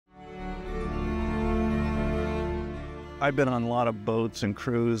I've been on a lot of boats and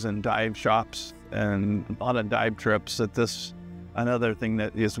cruise and dive shops and a lot of dive trips. Another thing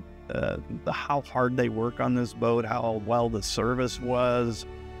that is how hard they work on this boat, how well the service was,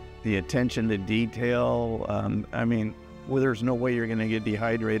 the attention to detail. I mean, well, there's no way you're going to get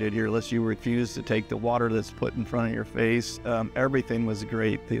dehydrated here unless you refuse to take the water that's put in front of your face. Everything was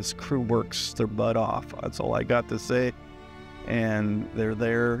great. This crew works their butt off. That's all I got to say. And they're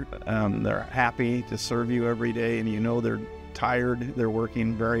there. They're happy to serve you every day, and you know they're tired. They're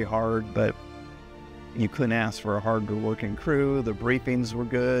working very hard, but you couldn't ask for a harder working crew. The briefings were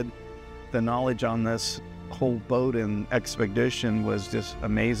good. The knowledge on this whole boat and expedition was just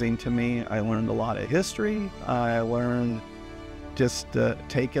amazing to me. I learned a lot of history. I learned just to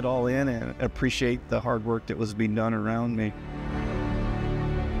take it all in and appreciate the hard work that was being done around me.